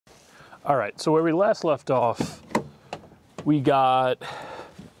All right, so where we last left off, we got,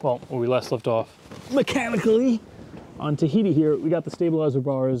 well, where we last left off mechanically on Tahiti here, we got the stabilizer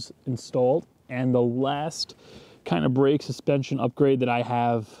bars installed, and the last kind of brake suspension upgrade that I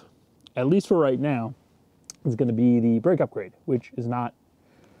have, at least for right now, is going to be the brake upgrade, which is not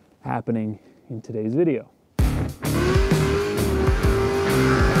happening in today's video.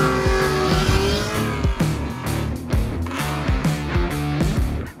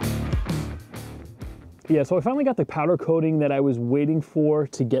 Yeah, so I finally got the powder coating that I was waiting for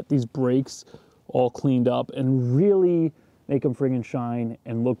to get these brakes all cleaned up and really make them friggin' shine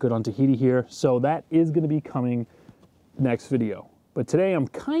and look good on Tahiti here. So that is going to be coming next video. But today I'm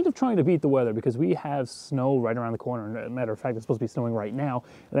kind of trying to beat the weather because we have snow right around the corner. As a matter of fact, it's supposed to be snowing right now.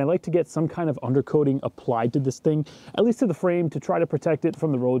 And I like to get some kind of undercoating applied to this thing, at least to the frame, to try to protect it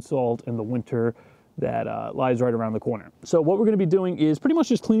from the road salt and the winter that lies right around the corner. So what we're going to be doing is pretty much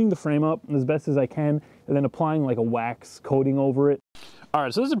just cleaning the frame up as best as I can and then applying like a wax coating over it. All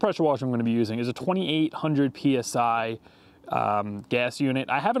right, so this is a pressure washer I'm going to be using. It's a 2800 PSI gas unit.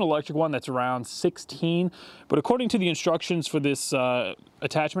 I have an electric one that's around 16, but according to the instructions for this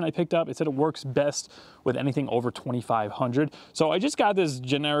attachment I picked up, it said it works best with anything over 2500. So I just got this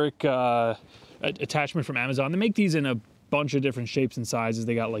generic attachment from Amazon. They make these in a bunch of different shapes and sizes.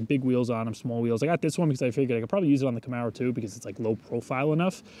 They got like big wheels on them, small wheels. I got this one because I figured I could probably use it on the Camaro too because it's like low profile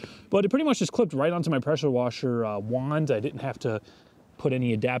enough. But it pretty much just clipped right onto my pressure washer wand. I didn't have to put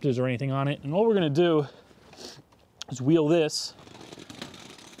any adapters or anything on it. And all we're gonna do is wheel this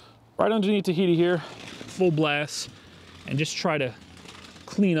right underneath Tahiti here, full blast, and just try to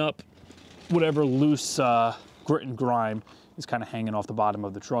clean up whatever loose grit and grime is kind of hanging off the bottom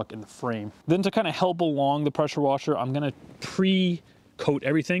of the truck and the frame. Then to kind of help along the pressure washer, I'm gonna pre-coat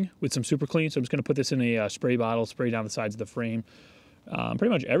everything with some Superclean. So I'm just gonna put this in a spray bottle, spray down the sides of the frame. Pretty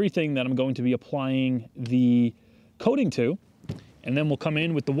much everything that I'm going to be applying the coating to. And then we'll come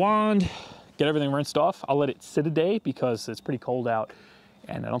in with the wand, get everything rinsed off. I'll let it sit a day because it's pretty cold out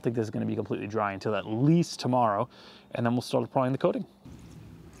and I don't think this is gonna be completely dry until at least tomorrow. And then we'll start applying the coating.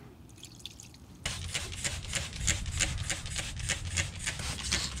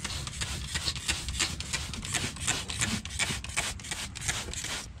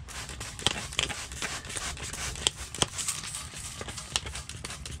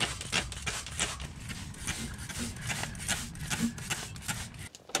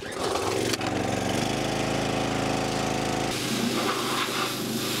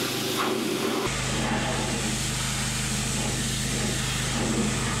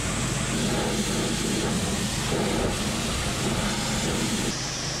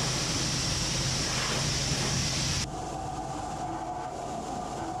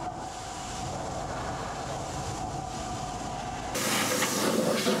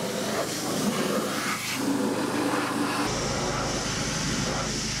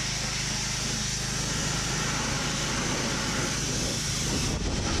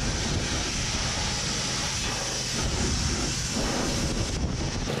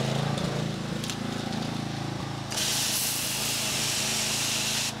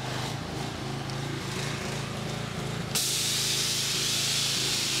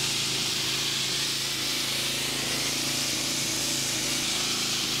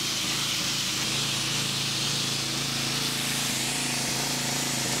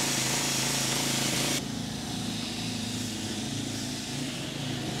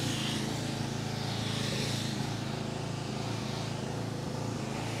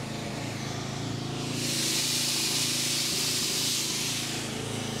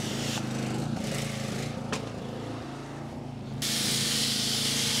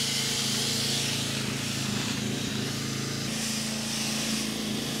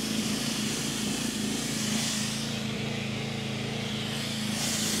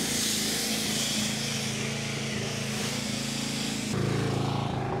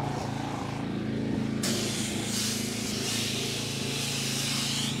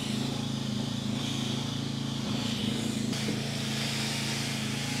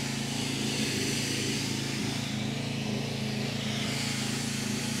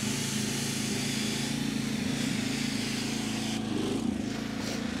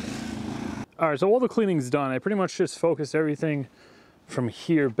 All right, so all the cleaning's done. I pretty much just focused everything from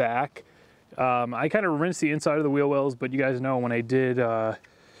here back. I kind of rinsed the inside of the wheel wells, but you guys know when I did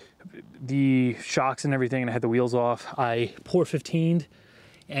the shocks and everything and I had the wheels off, I pour 15'd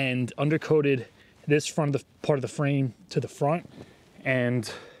and undercoated this front of the part of the frame to the front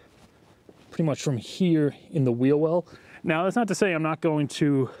and pretty much from here in the wheel well. Now, that's not to say I'm not going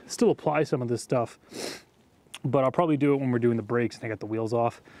to still apply some of this stuff but I'll probably do it when we're doing the brakes and I got the wheels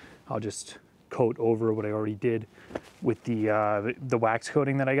off. I'll just coat over what I already did with the wax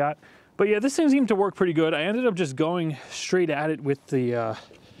coating that I got. But yeah, this thing seemed to work pretty good. I ended up just going straight at it with the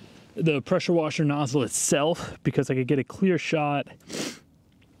pressure washer nozzle itself because I could get a clear shot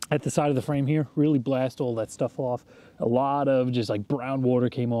at the side of the frame here, really blast all that stuff off. A lot of just like brown water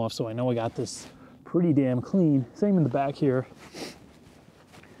came off, so I know I got this pretty damn clean. Same in the back here.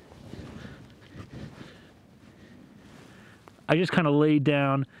 I just kind of laid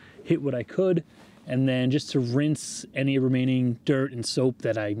down, hit what I could, and then just to rinse any remaining dirt and soap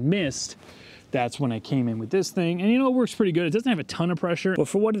that I missed, that's when I came in with this thing. And you know, it works pretty good. It doesn't have a ton of pressure, but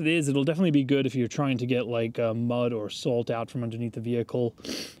for what it is, it'll definitely be good if you're trying to get like mud or salt out from underneath the vehicle.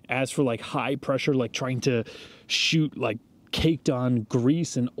 As for like high pressure, like trying to shoot like caked on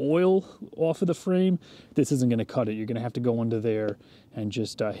grease and oil off of the frame, this isn't gonna cut it. You're gonna have to go under there and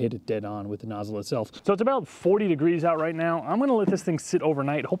just hit it dead on with the nozzle itself. So it's about 40 degrees out right now. I'm gonna let this thing sit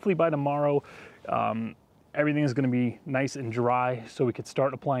overnight. Hopefully by tomorrow, everything is gonna be nice and dry so we could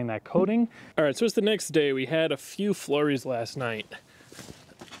start applying that coating. All right, so it's the next day. We had a few flurries last night,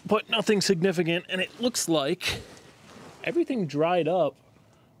 but nothing significant. And it looks like everything dried up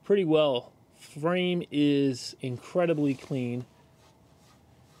pretty well. Frame is incredibly clean.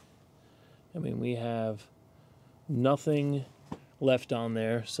 I mean, we have nothing left on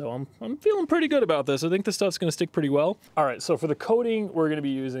there, so I'm feeling pretty good about this. I think this stuff's gonna stick pretty well. All right, so for the coating we're gonna be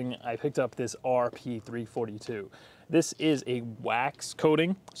using, I picked up this RP342. This is a wax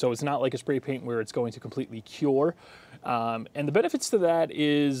coating, so it's not like a spray paint where it's going to completely cure. And the benefits to that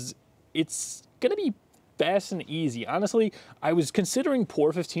is it's gonna be fast and easy. Honestly, I was considering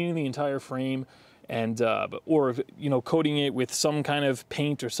pour 15 in the entire frame and or you know, coating it with some kind of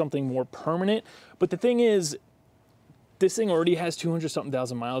paint or something more permanent. But the thing is, this thing already has 200-something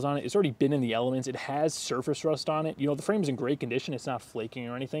thousand miles on it. It's already been in the elements. It has surface rust on it. You know, the frame's in great condition. It's not flaking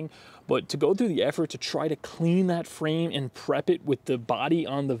or anything. But to go through the effort to try to clean that frame and prep it with the body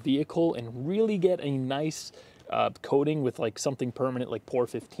on the vehicle and really get a nice coating with like something permanent like pour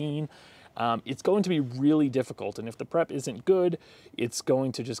 15, it's going to be really difficult. And if the prep isn't good, it's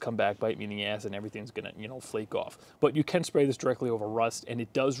going to just come back, bite me in the ass, and everything's gonna, you know, flake off. But you can spray this directly over rust, and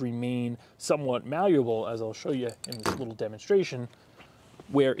it does remain somewhat malleable, as I'll show you in this little demonstration,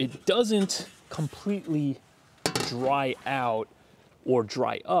 where it doesn't completely dry out or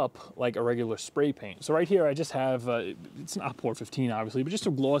dry up like a regular spray paint. So right here, I just have, it's not pour 15, obviously, but just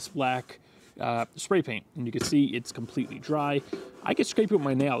a gloss black spray paint, and you can see it's completely dry. I can scrape it with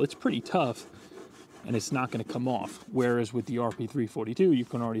my nail. It's pretty tough, and it's not going to come off. Whereas with the RP342, you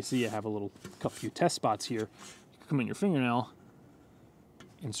can already see I have a few test spots here. You can come in your fingernail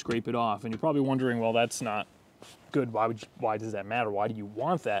and scrape it off. And you're probably wondering, well, that's not good. Why does that matter? Why do you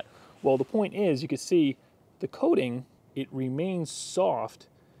want that? Well, the point is, you can see the coating, it remains soft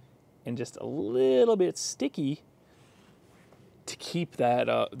and just a little bit sticky to keep that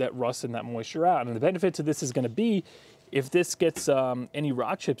that rust and that moisture out. And the benefit to this is going to be, if this gets any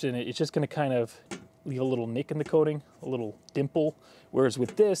rock chips in it, it's just going to kind of leave a little nick in the coating, a little dimple. Whereas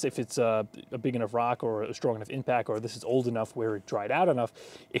with this, if it's a big enough rock or a strong enough impact, or this is old enough where it dried out enough,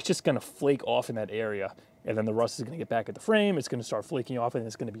 it's just going to flake off in that area. And then the rust is going to get back at the frame, it's going to start flaking off, and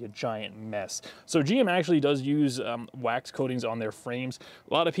it's going to be a giant mess. So GM actually does use wax coatings on their frames.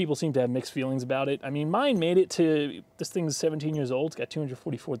 A lot of people seem to have mixed feelings about it. I mean, mine made it to, this thing's 17 years old, it's got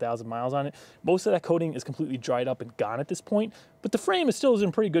 244,000 miles on it. Most of that coating is completely dried up and gone at this point, but the frame is still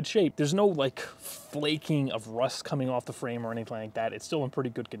in pretty good shape. There's no like flaking of rust coming off the frame or anything like that. It's still in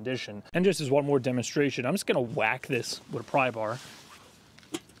pretty good condition. And just as one more demonstration, I'm just going to whack this with a pry bar.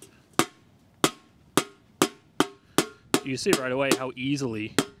 You see right away how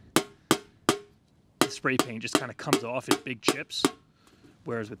easily the spray paint just kind of comes off in big chips.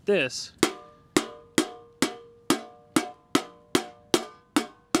 Whereas with this,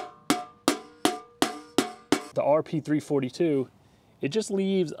 the RP342, it just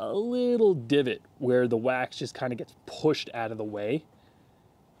leaves a little divot where the wax just kind of gets pushed out of the way.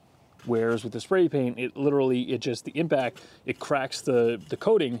 Whereas with the spray paint, it literally, the impact, it cracks the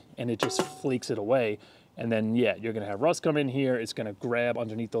coating and it just flakes it away. And then, yeah, you're going to have rust come in here. It's going to grab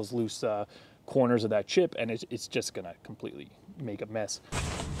underneath those loose corners of that chip, and it's just going to completely make a mess.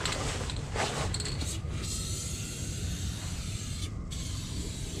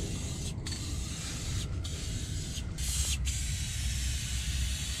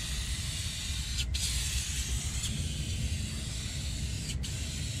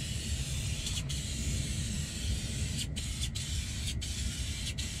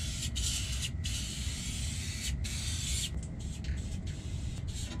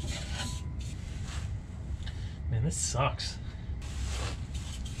 sucks.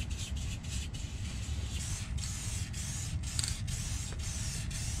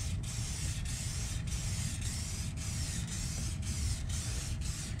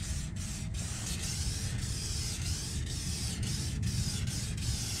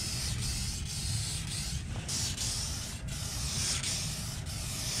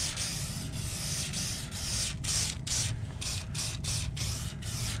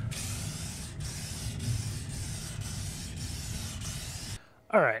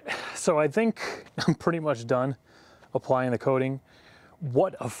 All right, so I think I'm pretty much done applying the coating.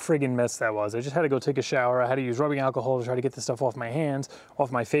 What a friggin' mess that was. I just had to go take a shower. I had to use rubbing alcohol to try to get this stuff off my hands,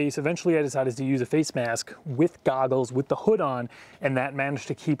 off my face. Eventually I decided to use a face mask with goggles, with the hood on, and that managed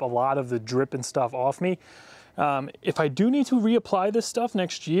to keep a lot of the drip and stuff off me. If I do need to reapply this stuff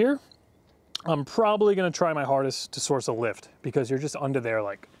next year, I'm probably gonna try my hardest to source a lift because you're just under there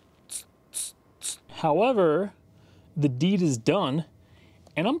like. However, the deed is done.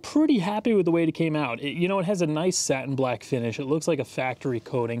 And I'm pretty happy with the way it came out. You know, it has a nice satin black finish. It looks like a factory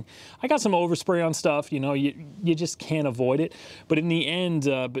coating. I got some overspray on stuff, you know, you just can't avoid it. But in the end,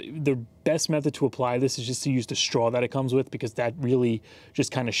 the best method to apply this is just to use the straw that it comes with, because that really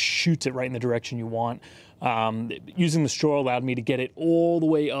just kind of shoots it right in the direction you want. Using the straw allowed me to get it all the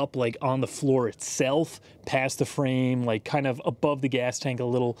way up, like on the floor itself, past the frame, like kind of above the gas tank a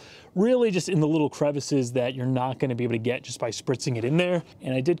little, really just in the little crevices that you're not going to be able to get just by spritzing it in there.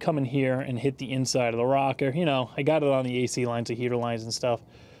 And I did come in here and hit the inside of the rocker. You know, I got it on the AC lines, the heater lines and stuff,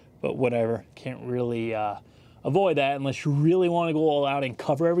 but whatever, can't really avoid that unless you really want to go all out and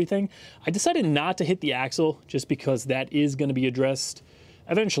cover everything. I decided not to hit the axle just because that is going to be addressed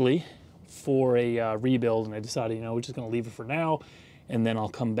eventually for a rebuild, and I decided, you know, we're just going to leave it for now, and then I'll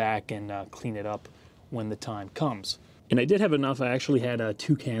come back and clean it up when the time comes. And I did have enough. I actually had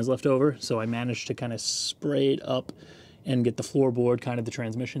 2 cans left over, so I managed to kind of spray it up and get the floorboard, kind of the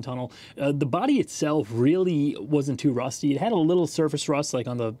transmission tunnel. The body itself really wasn't too rusty. It had a little surface rust, like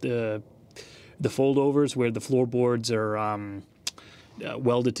on the foldovers where the floorboards are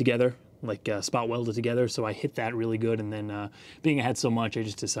welded together, like spot welded together. So I hit that really good, and then being I had so much, I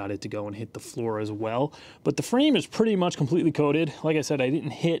just decided to go and hit the floor as well. But the frame is pretty much completely coated. Like I said, I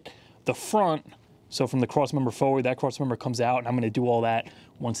didn't hit the front, so from the cross member forward, that cross member comes out, and I'm going to do all that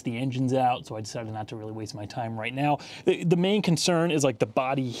once the engine's out. So I decided not to really waste my time right now. The main concern is like the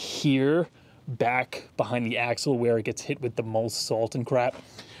body here, back behind the axle where it gets hit with the most salt and crap.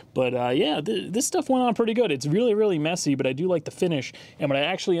 But yeah, this stuff went on pretty good. It's really, really messy, but I do like the finish. And what I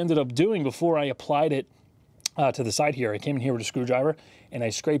actually ended up doing before I applied it to the side here, I came in here with a screwdriver and I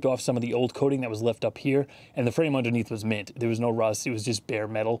scraped off some of the old coating that was left up here, and the frame underneath was mint. There was no rust, it was just bare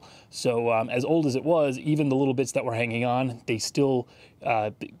metal. So as old as it was, even the little bits that were hanging on, they still,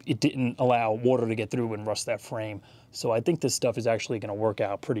 it didn't allow water to get through and rust that frame. So I think this stuff is actually gonna work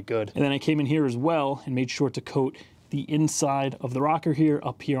out pretty good. And then I came in here as well and made sure to coat the inside of the rocker here,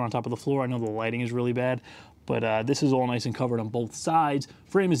 up here on top of the floor. I know the lighting is really bad, but this is all nice and covered on both sides.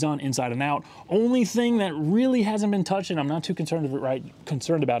 Frame is done inside and out. Only thing that really hasn't been touched, and I'm not too concerned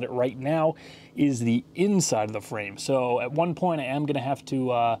about it right now, is the inside of the frame. So at one point I am gonna have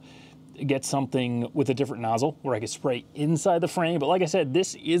to get something with a different nozzle where I can spray inside the frame. But like I said,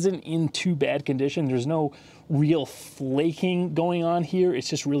 this isn't in too bad condition. There's no real flaking going on here. It's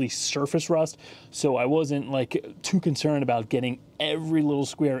just really surface rust. So I wasn't like too concerned about getting every little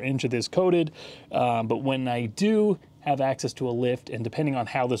square inch of this coated. But when I do have access to a lift, and depending on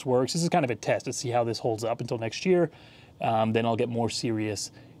how this works, this is kind of a test to see how this holds up until next year, then I'll get more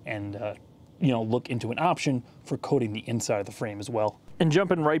serious and you know, look into an option for coating the inside of the frame as well. And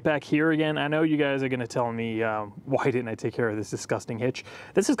jumping right back here again, I know you guys are gonna tell me, why didn't I take care of this disgusting hitch?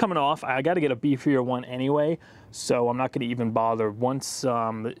 This is coming off. I gotta get a beefier one anyway, so I'm not gonna even bother. Once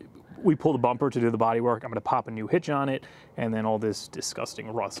we pull the bumper to do the body work, I'm gonna pop a new hitch on it, and then all this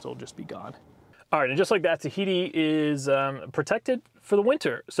disgusting rust will just be gone. All right, and just like that, Tahiti is protected for the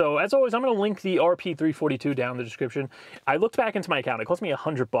winter. So as always, I'm gonna link the RP342 down in the description. I looked back into my account. It cost me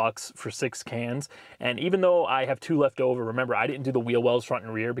 $100 for 6 cans. And even though I have 2 left over, remember, I didn't do the wheel wells front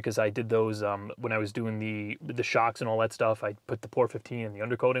and rear because I did those when I was doing the shocks and all that stuff. I put the Por 15 and the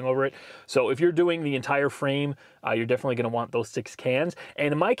undercoating over it. So if you're doing the entire frame, you're definitely gonna want those 6 cans.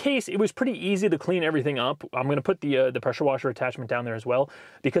 And in my case, it was pretty easy to clean everything up. I'm gonna put the pressure washer attachment down there as well,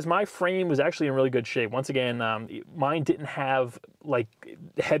 because my frame was actually in really good shape. Once again, mine didn't have like like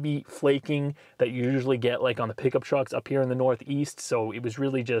heavy flaking that you usually get like on the pickup trucks up here in the Northeast. So it was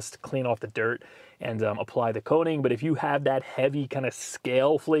really just clean off the dirt and apply the coating. But if you have that heavy kind of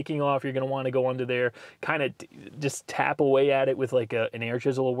scale flaking off, you're going to want to go under there, kind of just tap away at it with like an air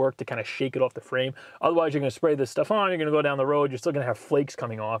chisel will work to kind of shake it off the frame. Otherwise, you're going to spray this stuff on, you're going to go down the road, you're still going to have flakes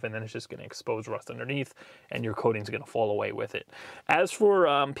coming off, and then it's just going to expose rust underneath, and your coating's going to fall away with it. As for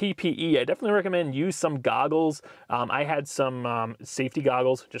PPE, I definitely recommend use some goggles. I had some safety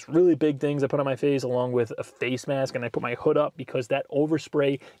goggles, just really big things I put on my face, along with a face mask, and I put my hood up because that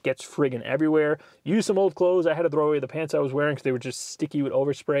overspray gets friggin' everywhere. Use some old clothes. I had to throw away the pants I was wearing because they were just sticky with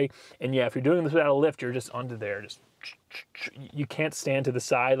overspray. And yeah, if you're doing this without a lift, you're just under there. You can't stand to the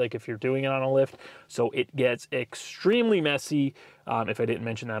side like if you're doing it on a lift. So it gets extremely messy if I didn't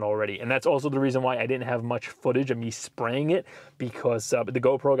mention that already. And that's also the reason why I didn't have much footage of me spraying it, because the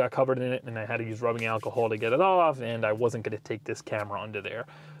GoPro got covered in it and I had to use rubbing alcohol to get it off, and I wasn't going to take this camera under there.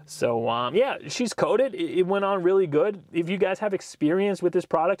 So yeah, she's coated. It went on really good. If you guys have experience with this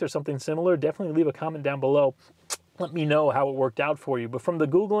product or something similar, definitely leave a comment down below. Let me know how it worked out for you. But from the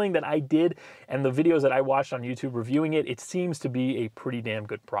Googling that I did and the videos that I watched on YouTube reviewing it, it seems to be a pretty damn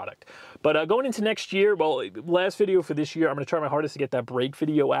good product. But going into next year, well, last video for this year, I'm going to try my hardest to get that brake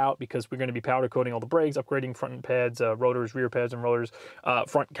video out, because we're going to be powder coating all the brakes, upgrading front pads, rotors, rear pads and rotors,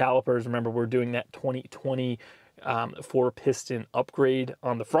 front calipers. Remember, we're doing that 2020 4-piston upgrade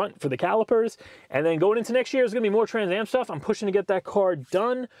on the front for the calipers. And then going into next year is going to be more Trans Am stuff. I'm pushing to get that car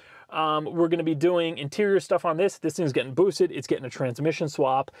done. We're going to be doing interior stuff on this. This thing's getting boosted. It's getting a transmission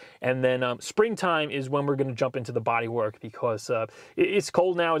swap. And then springtime is when we're going to jump into the body work, because it's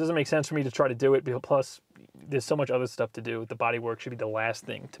cold now. It doesn't make sense for me to try to do it. Plus, there's so much other stuff to do. The body work should be the last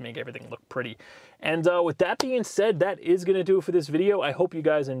thing to make everything look pretty. And with that being said, that is going to do it for this video. I hope you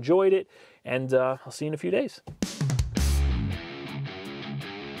guys enjoyed it, and I'll see you in a few days.